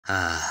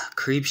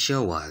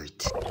Creepshow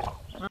Art.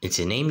 It's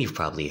a name you've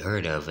probably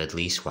heard of at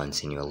least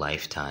once in your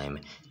lifetime.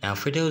 Now,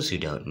 for those who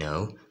don't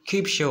know,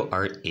 Creepshow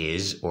Art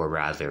is, or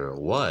rather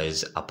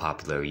was, a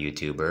popular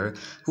YouTuber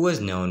who was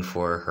known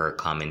for her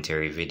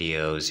commentary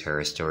videos,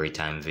 her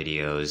storytime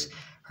videos,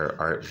 her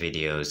art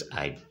videos.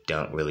 I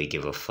don't really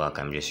give a fuck,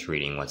 I'm just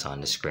reading what's on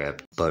the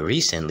script. But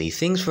recently,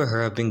 things for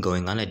her have been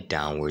going on a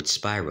downward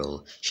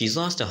spiral. She's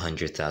lost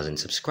 100,000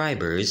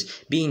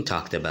 subscribers, being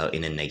talked about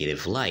in a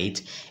negative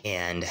light,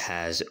 and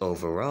has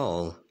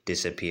overall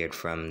disappeared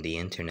from the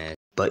internet.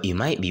 But you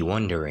might be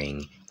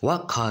wondering,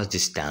 what caused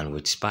this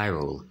downward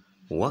spiral?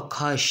 What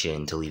caused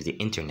Shin to leave the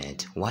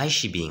internet? Why is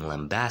she being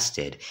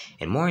lambasted?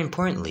 And more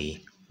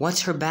importantly,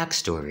 what's her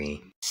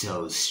backstory?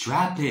 So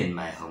strap in,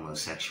 my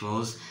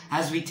homosexuals,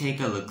 as we take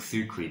a look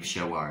through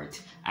Creepshow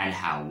Art and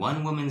how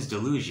one woman's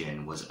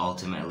delusion was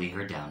ultimately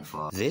her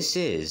downfall. This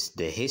is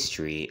the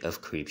history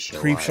of Creepshow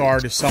Art. Creepshow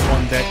Art is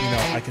someone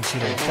that, I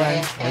consider a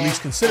friend, or at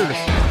least considered a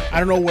friend. I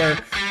don't know where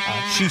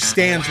she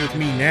stands with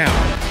me now.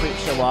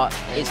 Creepshow Art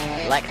is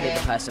likely the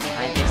person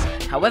behind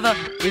this. However,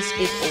 this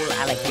is all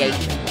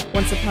allegation.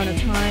 Once upon a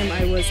time,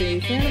 I was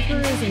a fan of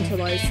hers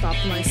until I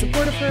stopped my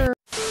support of her.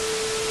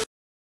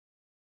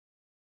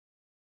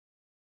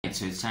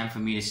 So it's time for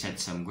me to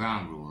set some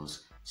ground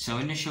rules. So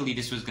initially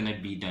this was going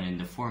to be done in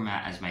the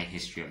format as my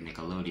history of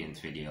Nickelodeon's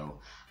video.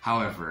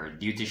 However,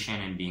 due to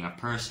Shannon being a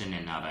person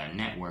and not a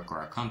network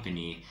or a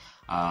company,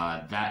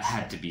 that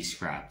had to be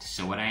scrapped.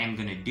 So what I am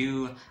going to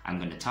do, I'm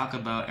going to talk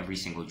about every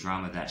single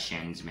drama that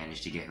Shannon's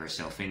managed to get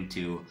herself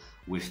into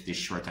with this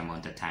short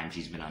amount of time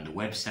she's been on the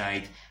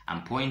website,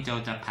 and point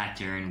out a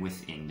pattern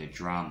within the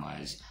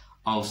dramas.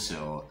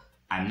 Also,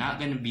 I'm not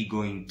going to be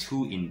going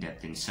too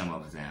in-depth in some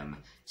of them,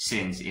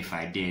 since if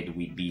I did,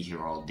 we'd be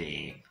here all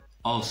day.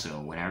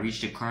 Also, when I reach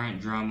the current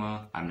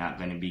drama, I'm not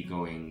going to be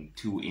going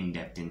too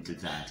in-depth into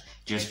that,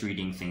 just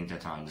reading things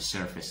that are on the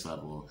surface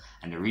level.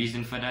 And the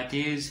reason for that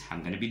is, I'm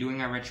going to be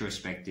doing a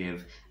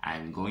retrospective,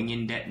 and going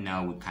in-depth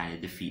now would kind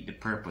of defeat the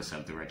purpose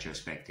of the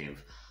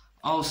retrospective.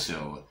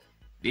 Also,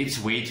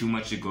 it's way too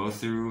much to go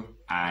through,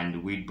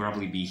 and we'd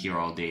probably be here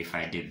all day if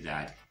I did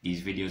that.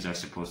 These videos are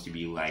supposed to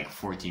be like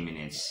 40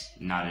 minutes,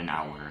 not an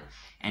hour.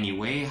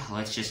 Anyway,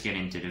 let's just get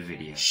into the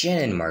video.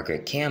 Shannon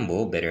Margaret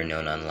Campbell, better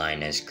known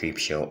online as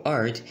Creepshow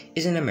Art,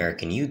 is an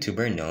American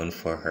YouTuber known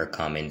for her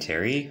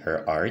commentary,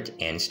 her art,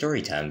 and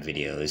storytime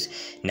videos.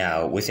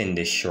 Now, within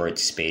this short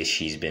space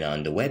she's been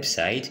on the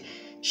website,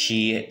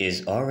 she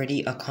is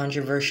already a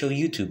controversial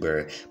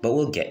YouTuber, but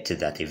we'll get to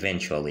that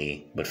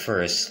eventually. But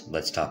first,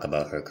 let's talk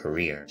about her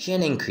career.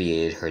 Shannon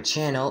created her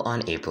channel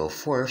on April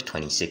 4th,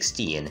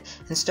 2016,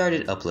 and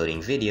started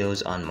uploading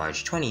videos on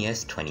March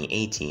 20th,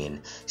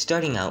 2018,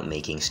 starting out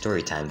making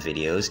storytime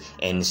videos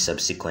and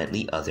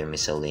subsequently other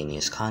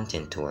miscellaneous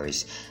content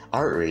tours,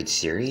 art raid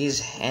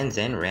series, and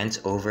then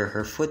rants over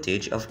her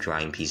footage of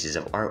drawing pieces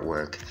of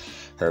artwork.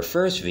 Her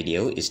first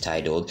video is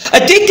titled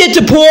 "Addicted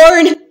to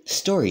Porn!"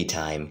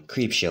 Storytime,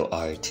 Creepshow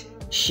Art.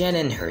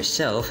 Shannon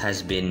herself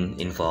has been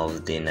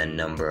involved in a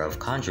number of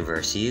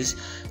controversies,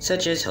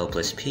 such as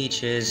Hopeless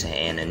Peaches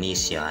and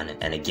Onision,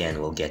 and again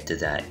we'll get to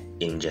that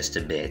in just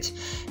a bit.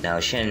 Now,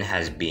 Shannon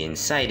has been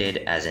cited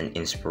as an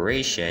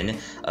inspiration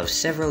of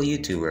several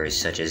YouTubers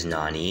such as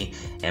Nani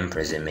and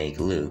Prison Make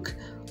Luke,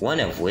 one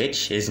of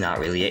which is not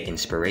really an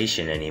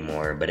inspiration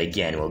anymore, but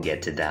again we'll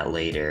get to that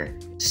later.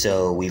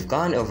 So we've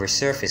gone over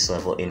surface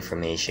level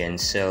information,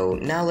 so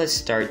now let's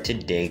start to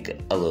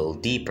dig a little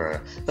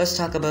deeper. Let's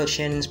talk about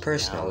Shannon's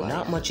personal life.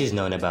 Not much is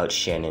known about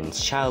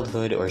Shannon's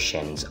childhood or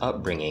Shannon's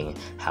upbringing.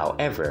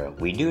 However,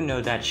 we do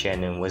know that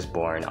Shannon was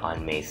born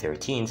on May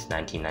 13th,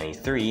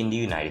 1993 in the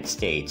United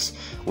States.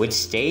 Which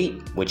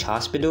state? Which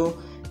hospital?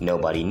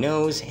 Nobody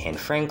knows, and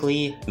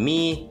frankly,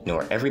 me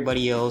nor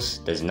everybody else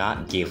does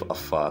not give a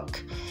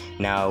fuck.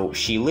 Now,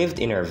 she lived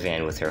in her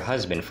van with her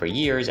husband for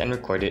years and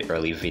recorded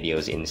early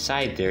videos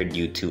inside there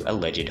due to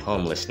alleged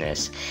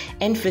homelessness.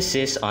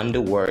 Emphasis on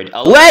the word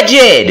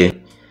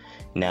ALLEGED!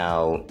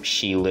 Now,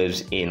 she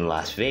lives in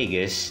Las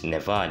Vegas,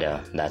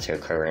 Nevada. That's her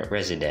current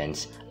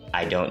residence.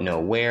 I don't know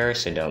where,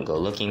 so don't go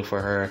looking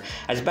for her.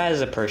 As bad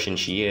as a person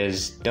she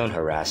is, don't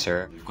harass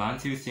her. We've gone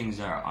through things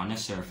that are on a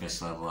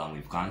surface level, and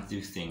we've gone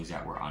through things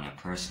that were on a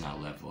personal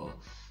level.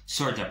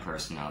 Sort of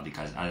personal,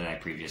 because as I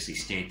previously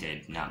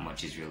stated, not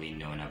much is really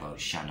known about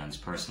Shannon's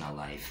personal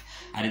life.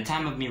 At the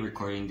time of me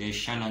recording this,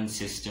 Shannon's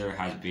sister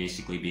has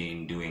basically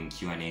been doing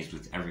Q&As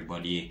with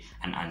everybody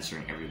and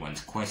answering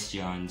everyone's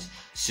questions.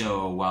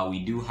 So while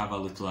we do have a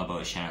little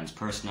about Shannon's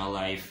personal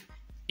life,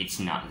 it's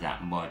not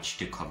that much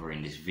to cover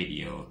in this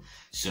video.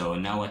 So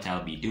now what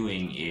I'll be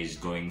doing is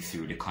going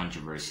through the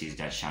controversies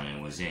that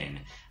Shannon was in.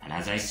 And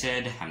as I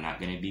said, I'm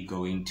not going to be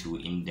going too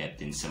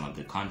in-depth in some of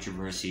the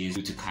controversies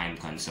due to time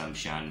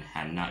consumption,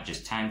 and not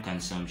just time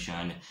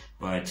consumption,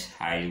 but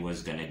I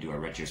was going to do a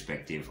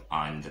retrospective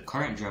on the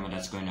current drama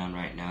that's going on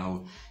right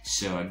now.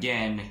 So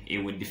again, it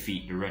would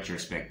defeat the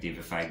retrospective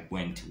if I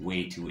went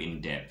way too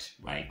in-depth,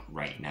 like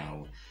right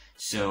now.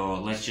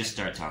 So let's just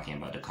start talking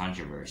about the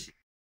controversy.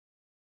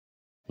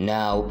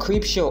 Now,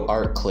 Creepshow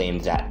Art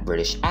claimed that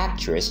British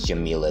actress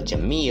Jamila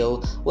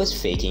Jamil was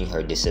faking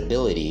her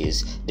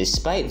disabilities,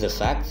 despite the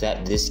fact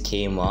that this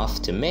came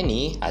off to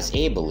many as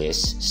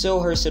ableist,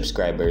 so her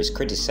subscribers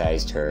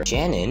criticized her.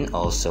 Shannon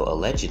also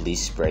allegedly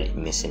spread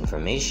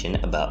misinformation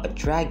about a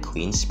drag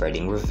queen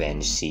spreading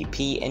revenge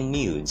CP and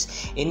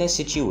nudes in a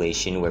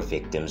situation where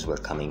victims were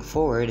coming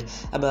forward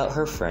about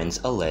her friend's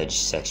alleged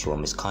sexual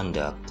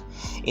misconduct.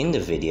 In the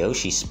video,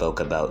 she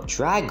spoke about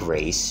drag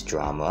race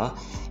drama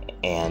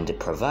and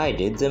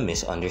provided the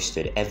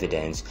misunderstood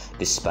evidence,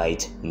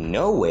 despite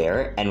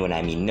nowhere, and when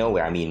I mean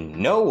nowhere, I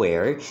mean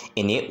nowhere,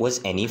 in it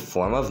was any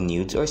form of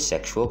nudes or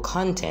sexual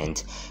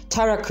content.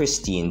 Tara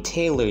Christine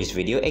Taylor's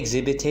video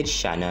exhibited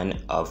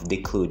Shannon of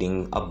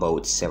decluding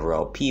about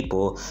several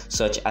people,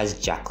 such as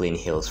Jacqueline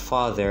Hill's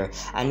father,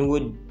 and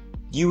would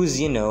use,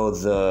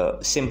 the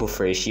simple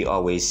phrase she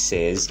always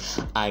says,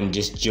 "I'm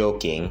just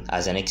joking,"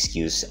 as an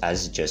excuse,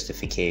 as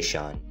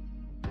justification.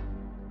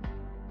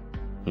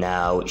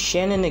 Now,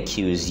 Shannon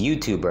accused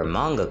YouTuber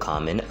Manga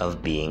Common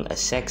of being a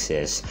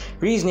sexist,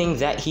 reasoning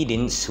that he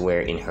didn't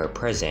swear in her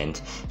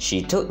presence.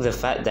 She took the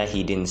fact that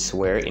he didn't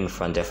swear in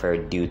front of her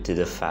due to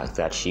the fact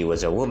that she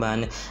was a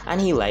woman,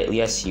 and he lightly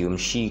assumed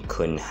she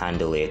couldn't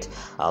handle it.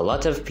 A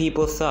lot of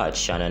people thought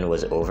Shannon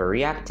was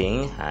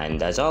overreacting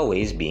and, as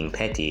always, being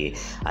petty.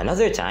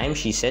 Another time,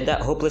 she said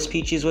that Hopeless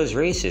Peaches was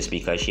racist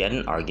because she had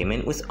an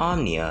argument with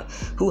Omnia,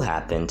 who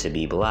happened to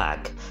be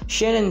black.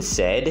 Shannon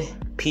said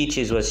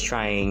Peaches was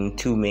trying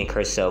to make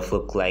herself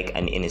look like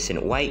an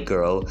innocent white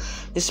girl,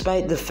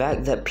 despite the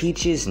fact that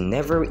Peaches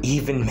never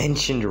even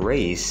mentioned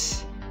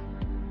race.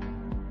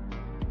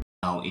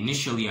 Now,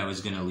 initially I was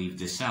gonna leave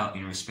this out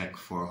in respect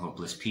for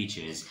Hopeless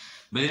Peaches,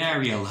 but then I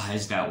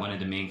realized that one of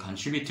the main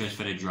contributors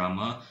for the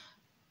drama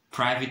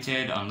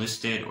privated,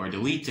 unlisted, or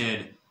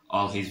deleted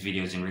all his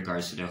videos in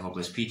regards to the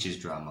Hopeless Peaches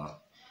drama.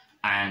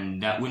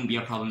 And that wouldn't be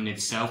a problem in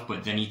itself,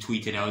 but then he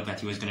tweeted out that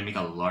he was going to make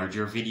a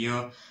larger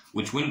video,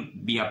 which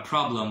wouldn't be a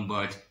problem,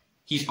 but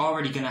he's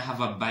already going to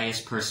have a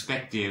biased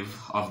perspective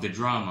of the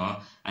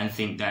drama and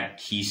think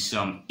that he's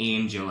some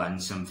angel and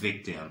some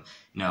victim.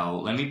 Now,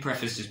 let me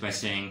preface this by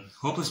saying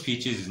Hopeless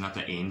Peaches is not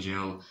an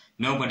angel.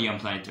 Nobody on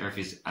planet Earth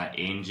is an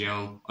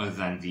angel other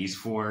than these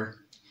four,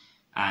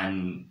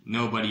 and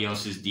nobody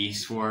else is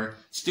these four.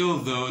 Still,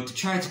 though, to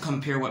try to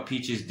compare what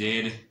Peaches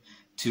did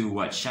to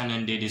what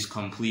Shannon did is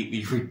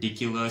completely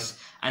ridiculous,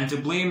 and to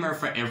blame her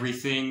for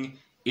everything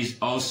is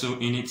also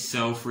in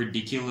itself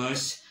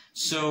ridiculous.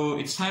 So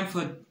it's time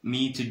for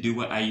me to do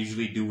what I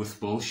usually do with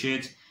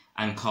bullshit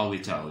and call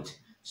it out.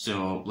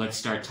 So let's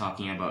start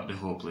talking about the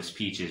Hopeless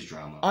Peaches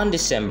drama. On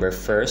December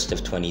 1st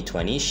of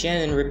 2020,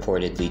 Shannon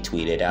reportedly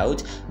tweeted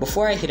out,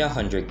 "Before I hit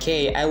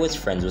 100k, I was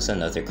friends with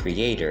another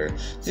creator.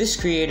 This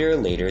creator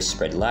later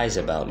spread lies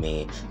about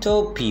me,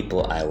 told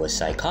people I was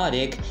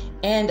psychotic,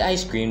 and I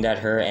screamed at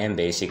her and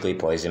basically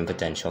poisoned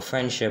potential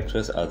friendships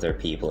with other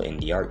people in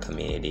the art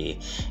community."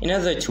 In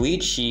another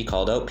tweet, she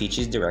called out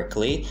Peaches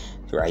directly,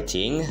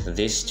 writing,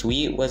 "This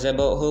tweet was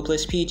about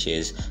Hopeless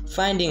Peaches,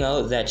 finding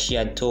out that she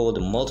had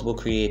told multiple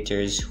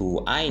creators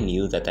who I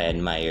knew that I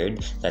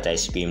admired that I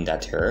screamed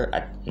at her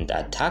and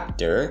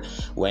attacked her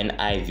when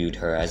I viewed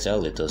her as a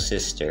little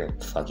sister.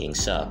 Fucking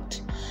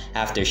sucked."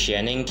 After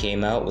Shannon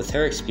came out with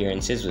her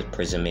experiences with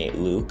Prismate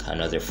Luke,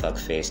 another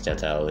fuckface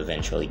that I'll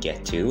eventually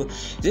get to,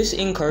 this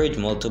encouraged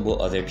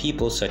multiple other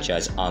people such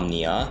as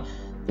Omnia,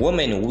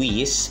 Woman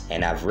Weiss,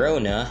 and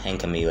Avrona, and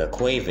Camila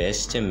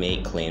Cuevas to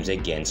make claims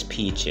against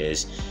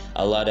Peaches.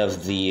 A lot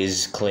of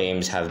these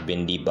claims have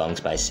been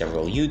debunked by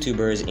several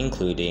YouTubers,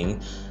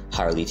 including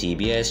Harley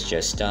TBS,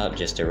 Just Stop,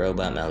 Just a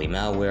Robot, Mally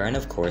Malware, and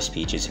of course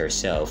Peaches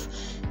herself.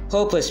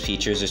 Hopeless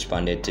Peaches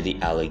responded to the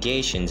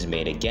allegations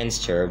made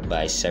against her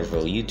by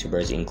several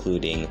YouTubers,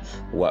 including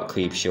What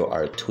Creepshow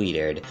Art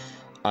tweeted.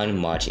 On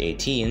March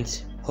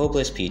 18th,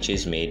 Hopeless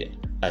Peaches made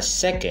a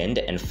second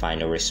and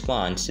final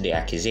response to the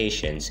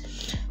accusations,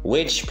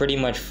 which pretty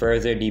much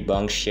further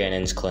debunks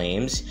Shannon's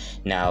claims.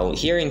 Now,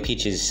 hearing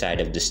Peaches'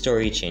 side of the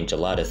story changed a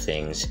lot of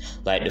things,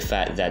 like the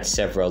fact that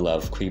several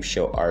of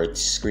Creepshow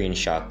Art's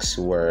screenshots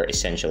were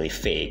essentially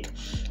fake.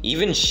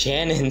 Even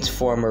Shannon's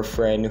former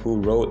friend who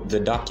wrote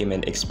the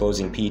document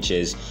exposing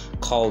Peaches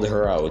called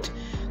her out.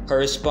 Her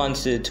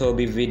response to the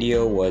Toby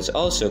video was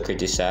also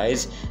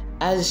criticized,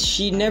 as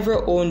she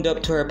never owned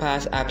up to her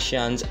past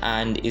actions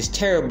and is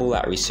terrible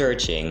at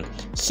researching,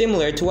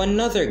 similar to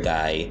another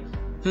guy.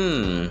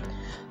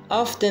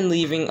 Often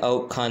leaving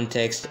out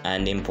context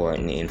and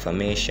important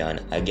information.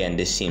 Again,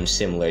 this seems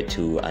similar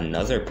to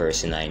another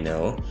person I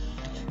know.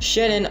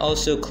 Shannon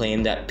also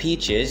claimed that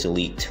Peaches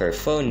leaked her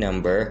phone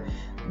number,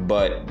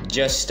 but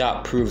Just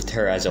Stop proved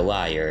her as a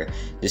liar.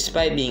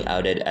 Despite being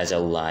outed as a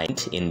liar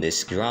in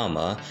this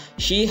drama,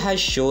 she has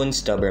shown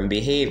stubborn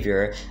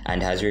behavior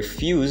and has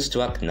refused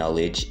to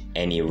acknowledge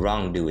any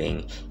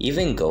wrongdoing,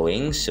 even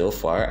going so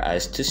far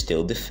as to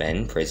still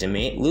defend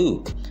Prismate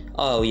Luke.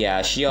 Oh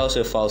yeah, she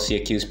also falsely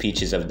accused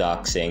Peaches of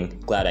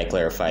doxing. Glad I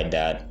clarified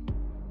that.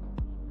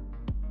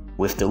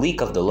 With the leak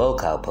of the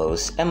Lolcow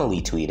post,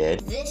 Emily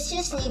tweeted, "This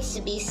just needs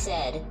to be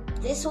said.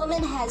 This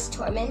woman has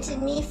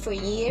tormented me for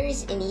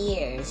years and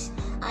years.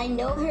 I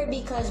know her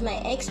because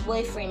my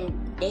ex-boyfriend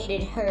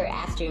dated her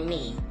after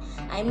me.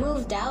 I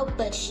moved out,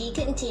 but she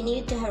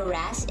continued to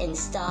harass and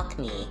stalk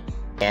me."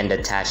 And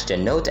attached a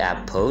Note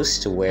app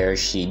post where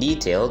she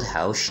detailed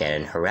how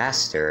Shannon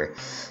harassed her.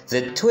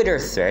 The Twitter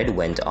thread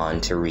went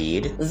on to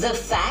read, "The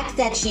fact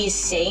that she's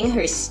saying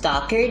her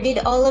stalker did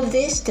all of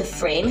this to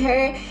frame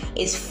her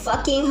is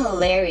fucking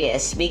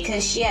hilarious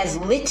because she has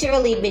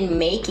literally been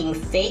making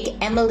fake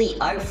Emily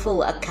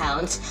Artful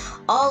accounts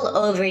all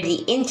over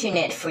the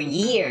internet for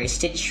years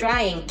to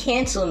try and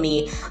cancel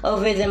me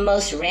over the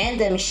most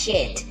random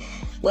shit.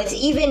 What's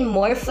even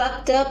more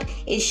fucked up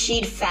is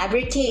she'd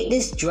fabricate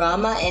this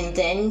drama and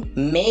then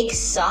make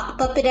sock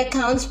puppet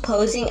accounts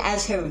posing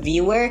as her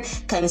viewer,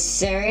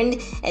 concerned,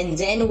 and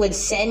then would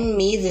send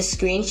me the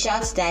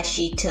screenshots that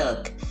she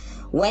took.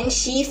 When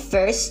she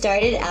first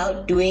started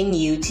out doing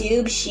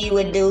YouTube, she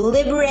would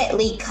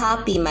deliberately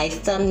copy my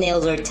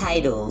thumbnails or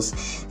titles,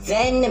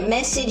 then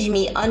message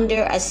me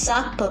under a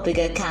sock puppet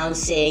account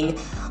saying,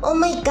 'Oh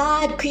my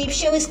god,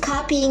 Creepshow is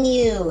copying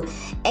you,'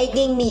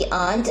 egging me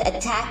on to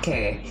attack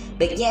her.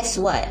 But guess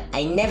what?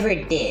 I never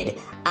did.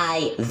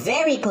 I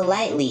very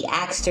politely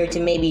asked her to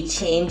maybe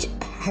change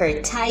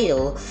her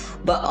title,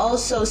 but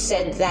also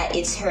said that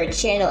it's her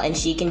channel and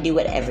she can do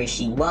whatever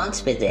she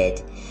wants with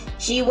it.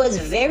 She was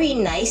very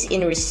nice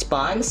in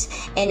response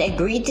and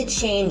agreed to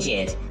change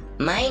it.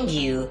 Mind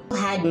you,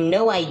 had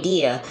no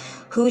idea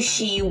who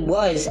she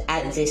was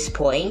at this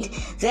point.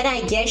 Then I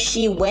guess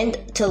she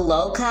went to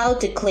Lolcow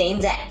to claim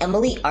that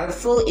Emily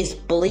Artful is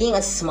bullying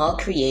a small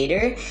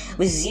creator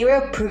with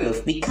zero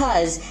proof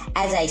because,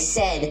 as I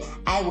said,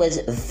 I was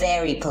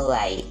very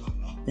polite.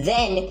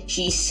 Then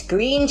she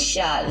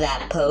screenshot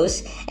that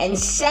post and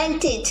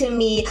sent it to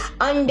me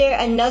under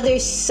another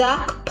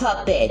sock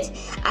puppet.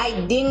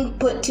 I didn't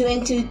put two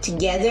and two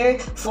together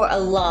for a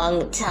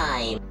long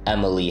time."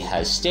 Emily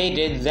has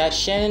stated that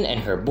Shannon and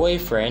her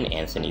boyfriend,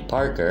 Anthony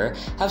Parker,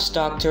 have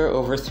stalked her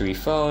over 3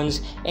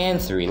 phones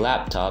and 3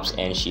 laptops,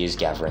 and she is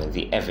gathering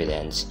the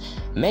evidence.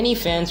 Many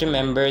fans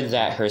remember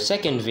that her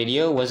second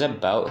video was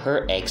about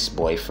her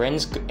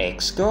ex-boyfriend's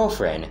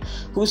ex-girlfriend,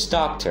 who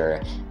stalked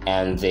her,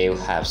 and they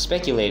have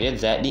speculated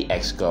that the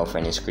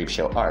ex-girlfriend is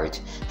Creepshow Art.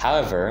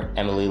 However,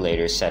 Emily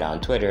later said on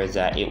Twitter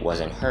that it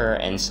wasn't her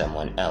and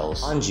someone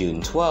else. On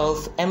June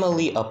 12th,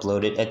 Emily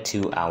uploaded a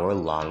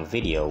 2-hour-long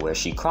video where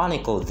she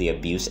chronicled the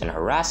abuse and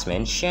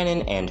harassment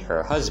Shannon and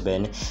her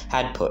husband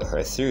had put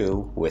her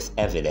through with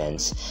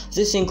evidence.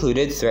 This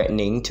included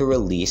threatening to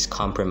release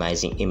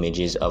compromising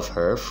images of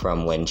her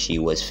from when she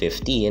was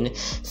 15,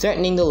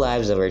 threatening the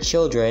lives of her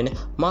children,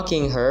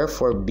 mocking her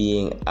for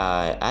being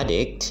an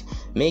addict,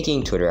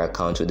 making Twitter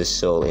accounts with the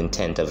sole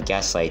intent of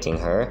gaslighting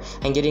her,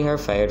 and getting her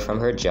fired from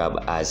her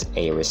job as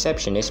a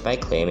receptionist by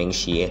claiming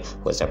she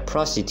was a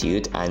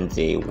prostitute and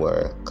they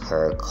were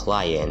her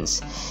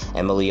clients.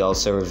 Emily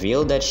also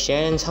revealed that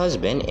Shannon's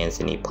husband,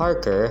 Anthony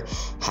Parker,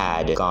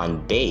 had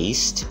gone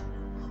based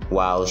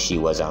while she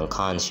was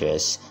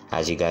unconscious.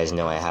 As you guys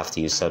know, I have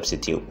to use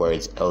substitute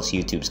words, else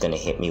YouTube's gonna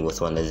hit me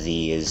with one of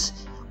these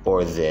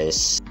or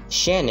this.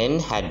 Shannon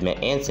had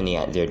met Anthony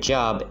at their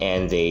job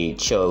and they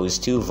chose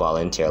to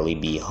voluntarily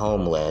be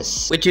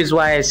homeless. Which is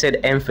why I said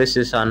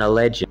emphasis on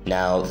alleged.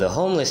 Now, the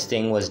homeless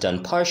thing was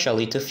done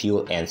partially to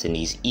fuel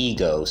Anthony's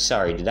ego.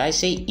 Sorry, did I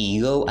say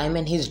ego? I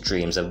meant his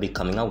dreams of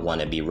becoming a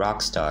wannabe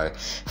rock star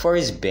for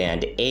his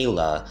band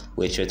Ayla,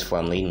 which was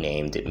formerly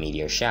named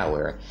Meteor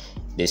Shower.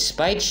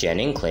 Despite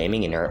Shannon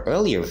claiming in her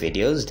earlier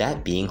videos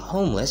that being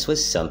homeless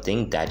was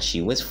something that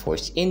she was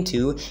forced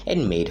into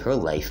and made her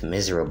life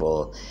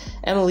miserable.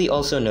 Emily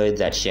also noted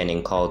that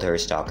Shannon called her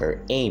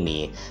stalker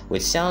Amy,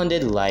 which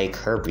sounded like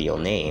her real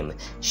name.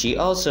 She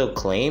also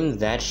claimed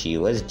that she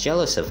was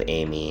jealous of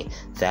Amy,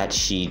 that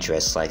she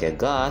dressed like a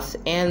goth,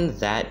 and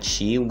that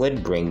she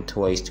would bring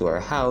toys to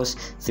her house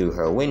through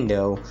her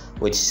window,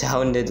 which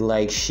sounded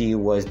like she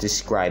was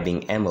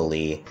describing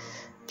Emily.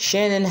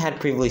 Shannon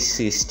had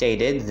previously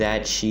stated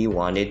that she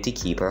wanted to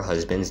keep her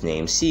husband's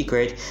name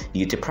secret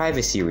due to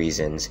privacy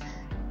reasons,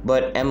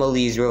 but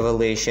Emily's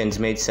revelations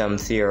made some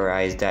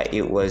theorize that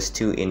it was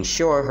to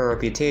ensure her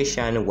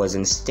reputation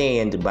wasn't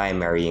stained by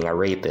marrying a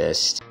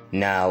rapist.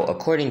 Now,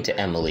 according to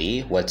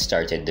Emily, what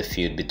started the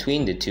feud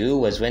between the two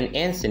was when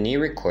Anthony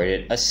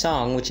recorded a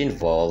song which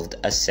involved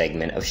a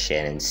segment of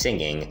Shannon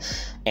singing,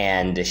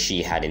 and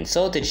she had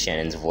insulted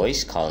Shannon's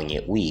voice, calling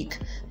it weak.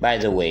 By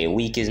the way,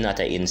 weak is not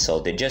an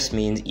insult, it just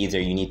means either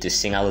you need to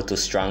sing a little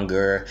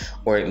stronger,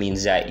 or it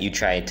means that you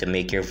try to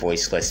make your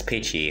voice less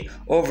pitchy.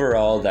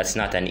 Overall, that's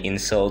not an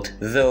insult,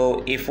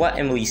 though if what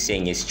Emily's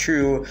saying is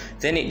true,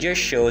 then it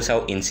just shows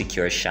how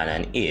insecure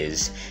Shannon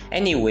is.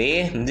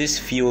 Anyway, this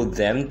fueled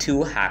them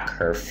to hack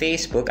her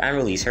Facebook and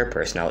release her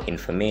personal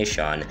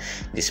information,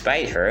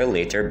 despite her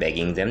later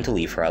begging them to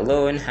leave her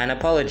alone and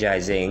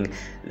apologizing.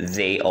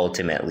 they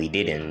ultimately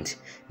didn't.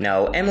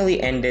 Now,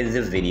 Emily ended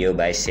the video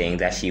by saying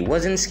that she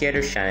wasn't scared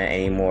of Shannon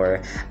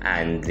anymore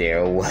and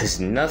there was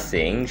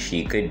nothing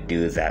she could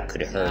do that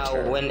could hurt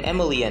her. When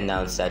Emily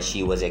announced that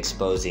she was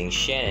exposing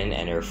Shannon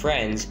and her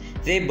friends,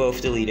 they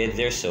both deleted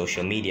their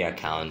social media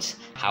accounts.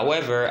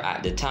 However,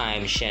 at the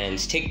time,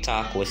 Shannon's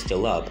TikTok was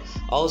still up.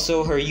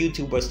 Also, her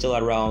YouTube was still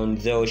around,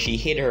 though she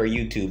hid her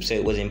YouTube so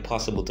it was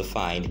impossible to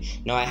find.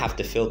 Now I have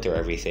to filter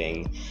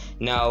everything.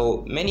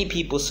 Now, many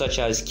people such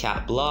as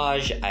Cat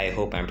Blage, I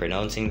hope I'm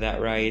pronouncing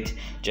that right,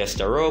 Just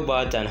a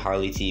Robot, and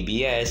Harley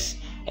TBS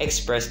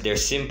expressed their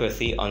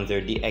sympathy under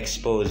the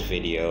exposed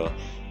video.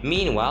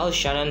 Meanwhile,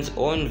 Shannon's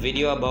own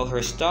video about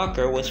her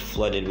stalker was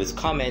flooded with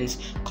comments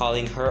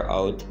calling her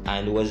out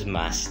and was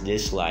mass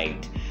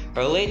disliked.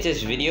 Her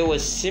latest video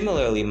was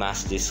similarly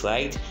mass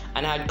disliked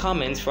and had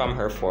comments from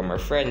her former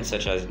friends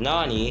such as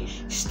Nani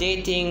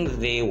stating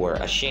they were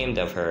ashamed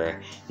of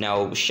her.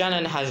 Now,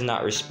 Shannon has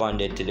not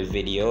responded to the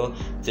video,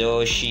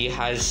 though she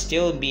has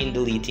still been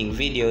deleting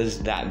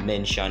videos that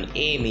mention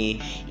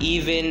Amy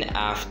even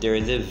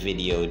after the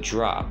video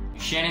dropped.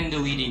 Shannon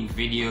deleting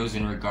videos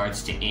in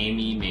regards to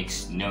Amy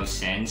makes no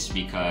sense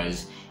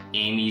because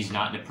Amy's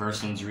not the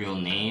person's real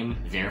name,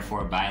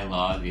 therefore by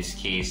law this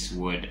case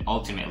would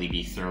ultimately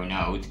be thrown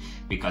out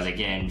because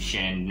again,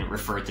 Shannon didn't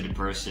refer to the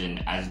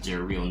person as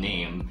their real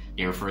name,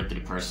 they referred to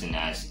the person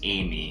as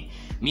Amy.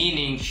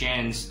 Meaning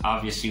Shannon's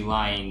obviously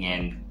lying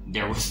and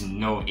there was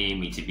no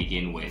Amy to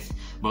begin with.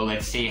 But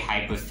let's say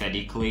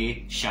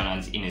hypothetically,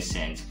 Shannon's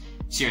innocent.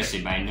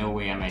 Seriously, by no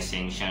way am I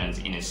saying Shannon's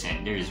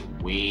innocent. There is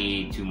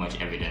way too much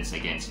evidence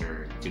against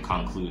her to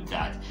conclude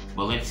that.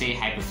 But let's say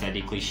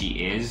hypothetically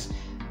she is.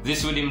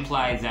 This would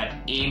imply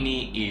that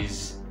Amy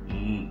is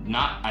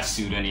not a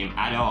pseudonym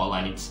at all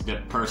and it's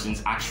the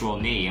person's actual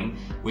name,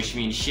 which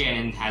means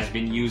Shannon has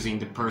been using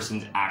the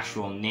person's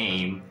actual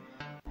name,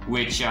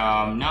 which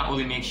not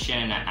only makes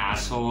Shannon an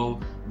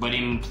asshole, but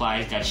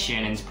implies that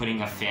Shannon's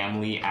putting a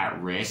family at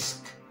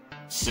risk.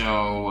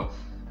 So,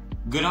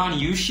 good on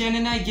you,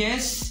 Shannon, I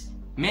guess?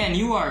 Man,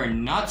 you are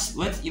not...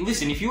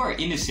 Listen, if you are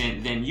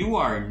innocent, then you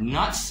are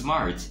not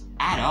smart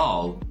at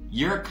all.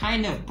 You're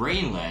kind of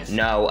brainless.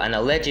 Now, an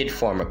alleged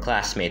former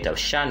classmate of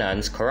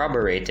Shannon's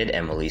corroborated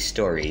Emily's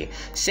story,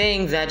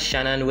 saying that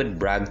Shannon would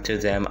brag to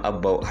them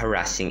about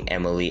harassing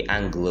Emily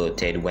and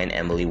gloated when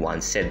Emily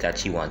once said that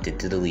she wanted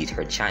to delete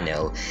her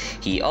channel.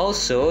 He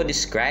also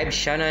described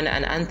Shannon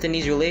and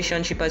Anthony's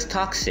relationship as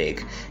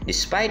toxic,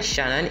 despite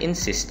Shannon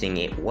insisting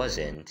it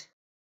wasn't.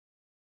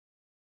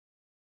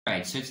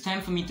 Alright, so it's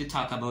time for me to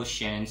talk about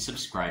Shannon's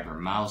subscriber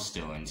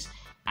milestones,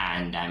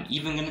 and I'm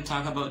even gonna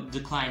talk about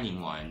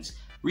declining ones.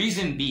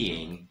 Reason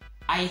being,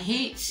 I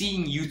hate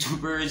seeing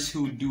YouTubers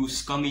who do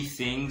scummy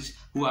things,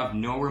 who have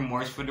no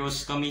remorse for those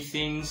scummy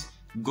things,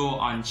 go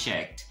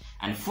unchecked.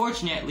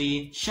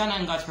 Unfortunately,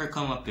 Shannon got her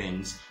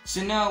comeuppance,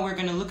 so now we're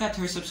gonna look at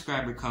her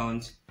subscriber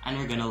count and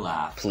we're gonna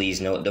laugh. Please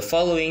note the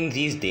following,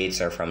 these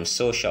dates are from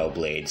Social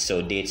Blade,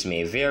 so dates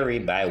may vary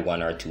by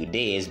 1 or 2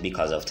 days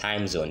because of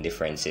time zone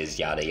differences,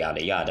 yada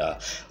yada yada.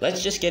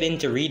 Let's just get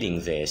into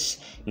reading this.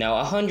 Now,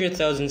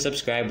 100,000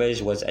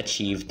 subscribers was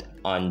achieved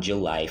on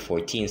July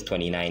 14th,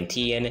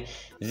 2019.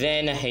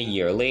 Then a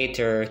year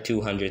later,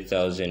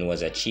 200,000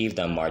 was achieved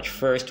on March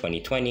 1st,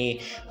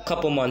 2020. A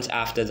couple months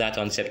after that,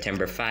 on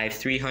September 5,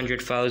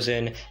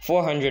 300,000,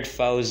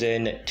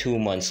 400,000 2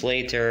 months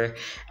later,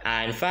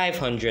 and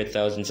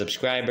 500,000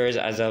 subscribers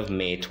as of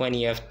May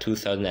 20th,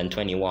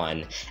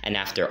 2021. And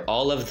after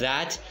all of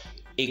that,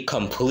 it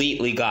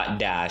completely got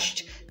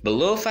dashed.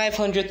 Below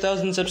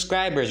 500,000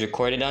 subscribers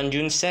recorded on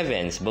June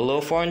 7th,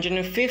 below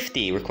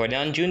 450 recorded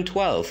on June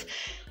 12th.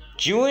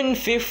 June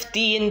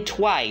 15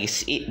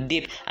 twice it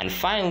dipped, and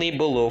finally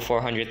below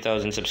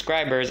 400,000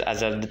 subscribers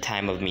as of the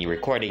time of me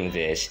recording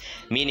this,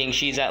 meaning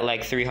she's at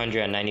like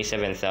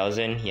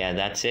 397,000. Yeah,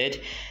 that's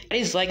it. That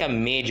is like a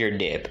major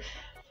dip.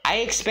 I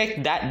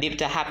expect that dip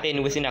to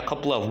happen within a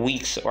couple of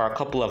weeks or a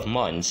couple of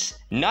months,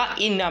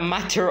 not in a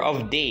matter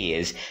of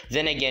days.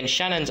 Then again,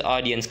 Shannon's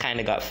audience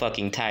kinda got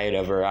fucking tired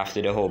of her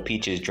after the whole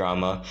Peaches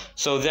drama,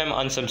 so them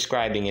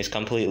unsubscribing is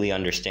completely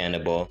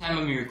understandable. At the time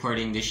of me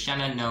recording this,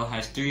 Shannon now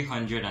has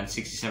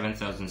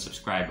 367,000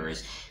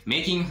 subscribers,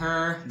 making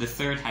her the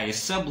third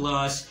highest sub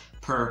loss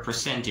per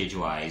percentage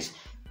wise.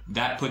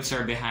 That puts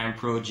her behind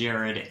Pro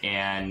Jared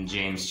and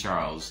James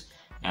Charles.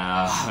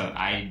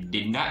 I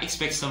did not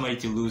expect somebody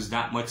to lose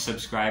that much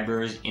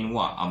subscribers in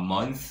what, a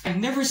month? I've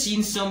never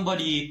seen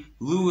somebody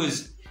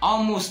lose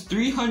almost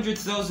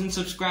 300,000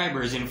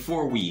 subscribers in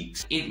 4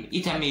 weeks.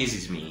 It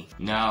amazes me.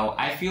 Now,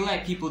 I feel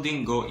like people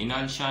didn't go in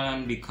on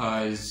Shannon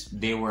because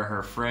they were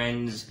her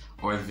friends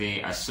or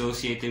they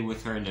associated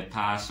with her in the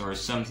past or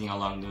something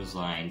along those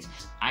lines.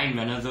 I'm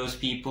none of those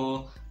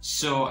people,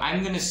 so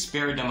I'm gonna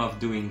spare them of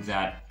doing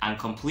that and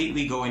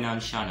completely go in on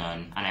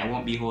Shannon, and I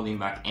won't be holding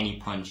back any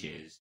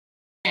punches.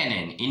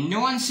 Shannon, in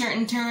no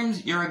uncertain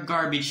terms, you're a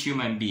garbage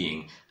human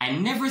being. I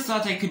never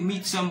thought I could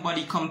meet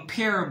somebody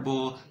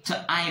comparable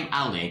to I'm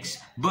Alex,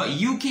 but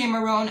you came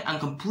around and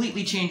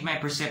completely changed my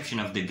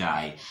perception of the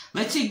guy.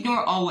 Let's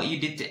ignore all what you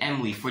did to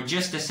Emily for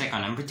just a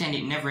second and pretend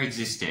it never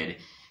existed.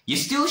 You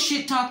still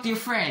shit-talked your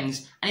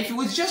friends, and if it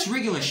was just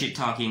regular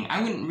shit-talking,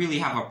 I wouldn't really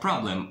have a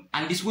problem,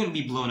 and this wouldn't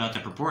be blown out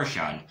of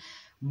proportion.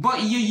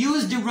 But you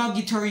use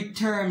derogatory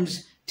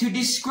terms to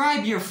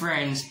describe your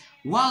friends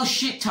while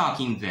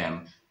shit-talking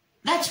them.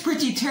 That's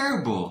pretty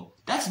terrible.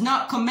 That's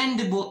not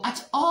commendable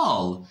at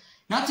all.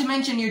 Not to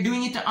mention you're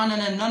doing it on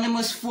an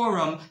anonymous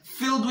forum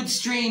filled with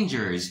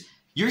strangers.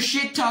 You're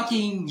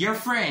shit-talking your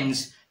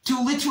friends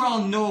to literal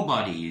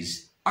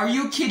nobodies. Are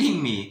you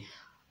kidding me?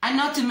 And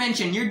not to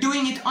mention you're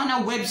doing it on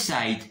a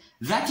website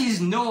that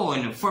is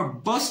known for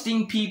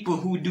busting people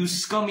who do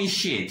scummy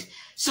shit.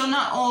 So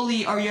not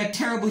only are you a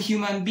terrible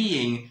human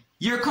being,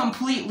 you're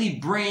completely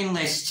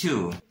brainless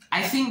too.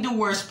 I think the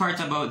worst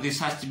part about this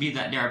has to be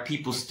that there are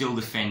people still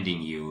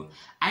defending you.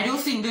 I don't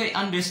think they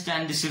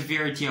understand the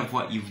severity of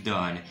what you've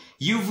done.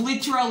 You've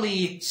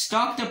literally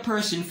stalked a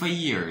person for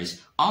years,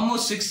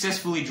 almost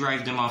successfully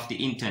drive them off the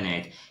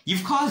internet.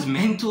 You've caused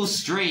mental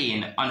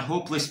strain on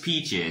hopeless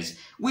peaches,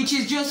 which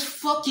is just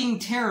fucking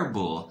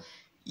terrible.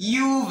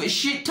 You've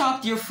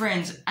shit-talked your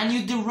friends and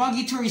used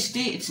derogatory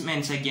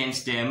statements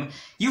against them.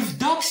 You've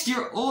doxed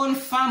your own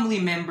family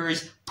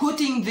members,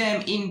 putting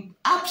them in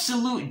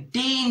absolute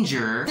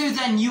danger rather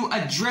than you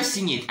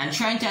addressing it and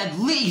trying to at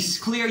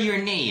least clear your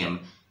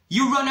name.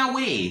 You run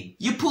away.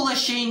 You pull a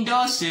Shane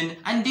Dawson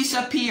and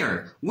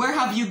disappear. Where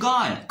have you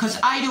gone? 'Cause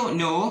I don't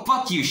know.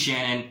 Fuck you,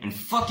 Shannon, and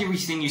fuck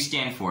everything you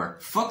stand for.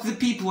 Fuck the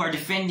people who are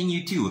defending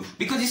you too,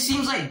 because it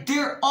seems like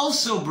they're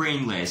also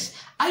brainless.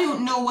 I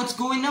don't know what's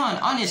going on,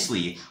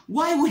 honestly.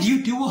 Why would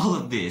you do all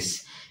of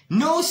this?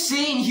 No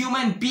sane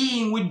human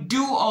being would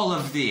do all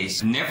of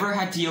this. Never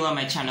had to yell on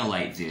my channel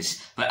like this,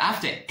 but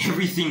after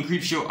everything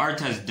Creepshow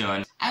Art has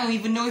done, I don't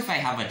even know if I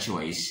have a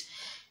choice.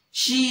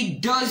 She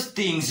does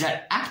things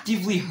that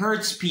actively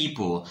hurts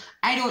people.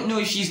 I don't know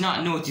if she's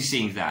not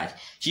noticing that.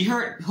 She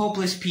hurt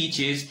Hopeless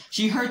Peaches,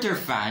 she hurt her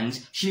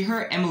fans, she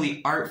hurt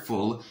Emily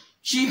Artful,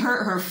 she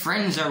hurt her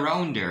friends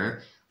around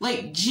her.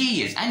 Like,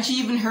 geez, and she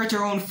even hurt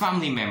her own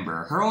family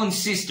member, her own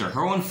sister,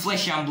 her own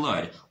flesh and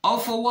blood. All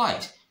for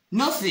what?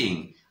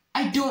 Nothing.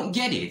 I don't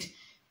get it.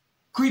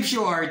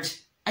 Creepshow Art,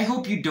 I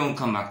hope you don't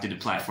come back to the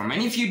platform,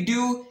 and if you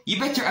do, you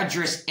better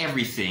address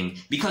everything,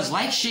 because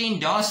like Shane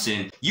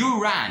Dawson,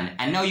 you ran,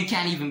 and now you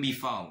can't even be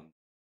found.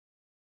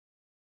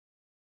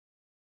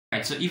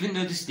 Alright, so even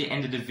though this is the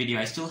end of the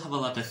video, I still have a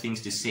lot of things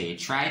to say.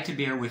 Try to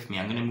bear with me,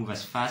 I'm gonna move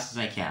as fast as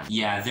I can.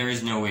 Yeah, there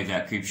is no way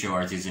that Creepshow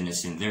Art is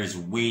innocent. There is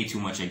way too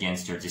much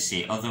against her to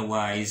say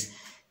otherwise.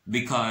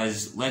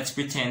 Because let's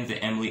pretend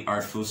the Emily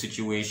Artful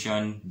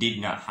situation did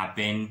not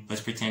happen.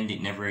 Let's pretend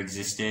it never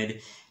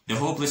existed. The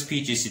Hopeless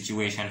Peaches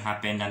situation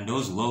happened and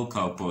those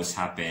Lolcow posts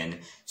happened.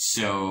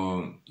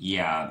 So,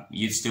 yeah,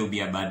 you'd still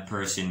be a bad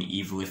person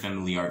even if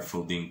Emily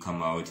Artful didn't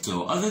come out.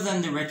 So, other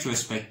than the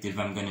retrospective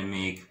I'm gonna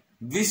make,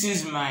 this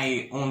is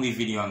my only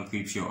video on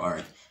Creepshow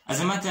Art. As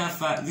a matter of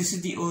fact, this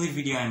is the only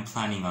video I'm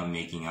planning on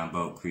making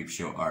about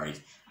Creepshow Art.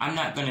 I'm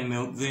not gonna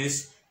milk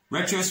this.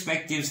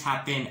 Retrospectives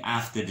happen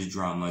after the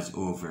drama's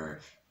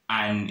over.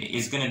 And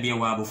it's gonna be a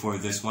while before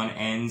this one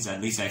ends.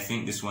 At least I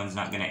think this one's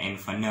not gonna end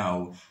for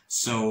now.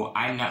 So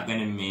I'm not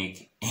gonna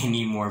make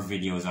any more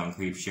videos on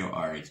Creepshow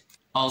Art.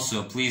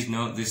 Also, please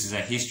note this is a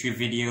history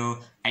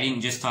video. I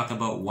didn't just talk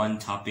about one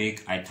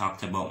topic. I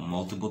talked about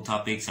multiple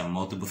topics and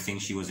multiple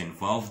things she was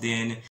involved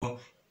in.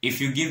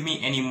 If you give me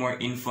any more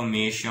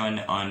information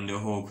on the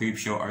whole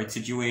Creepshow Art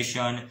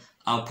situation,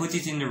 I'll put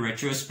it in the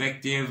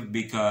retrospective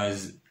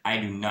because I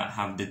do not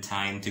have the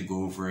time to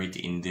go over it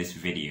in this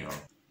video.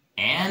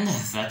 And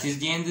that is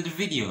the end of the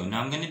video.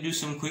 Now I'm gonna do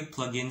some quick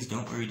plugins.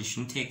 Don't worry, this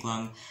shouldn't take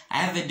long. I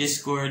have a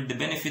Discord. The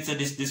benefits of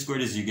this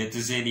Discord is you get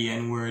to say the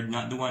N-word,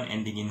 not the one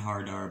ending in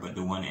hard R, but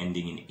the one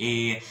ending in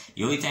A.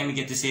 The only time you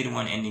get to say the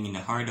one ending in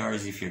the hard R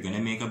is if you're gonna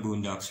make a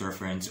Boondocks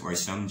reference or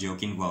some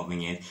joke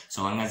involving it,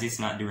 so long as it's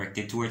not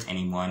directed towards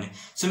anyone.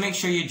 So make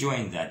sure you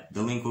join that.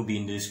 The link will be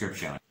in the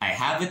description. I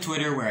have a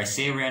Twitter where I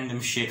say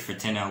random shit for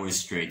 10 hours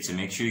straight, so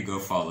make sure you go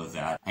follow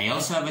that. I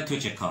also have a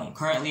Twitch account.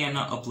 Currently I'm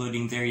not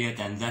uploading there yet,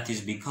 and that is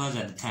because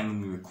at the time of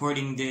me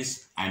recording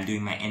this, I'm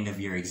doing my end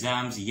of year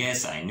exams.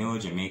 Yes, I know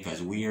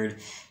Jamaica's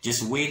weird.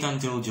 Just wait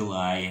until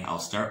July. I'll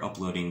start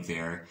uploading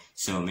there.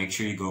 So make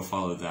sure you go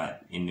follow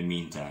that in the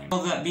meantime.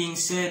 All that being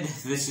said,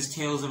 this is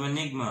Tales of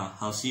Enigma.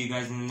 I'll see you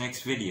guys in the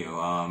next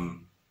video.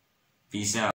 Peace out.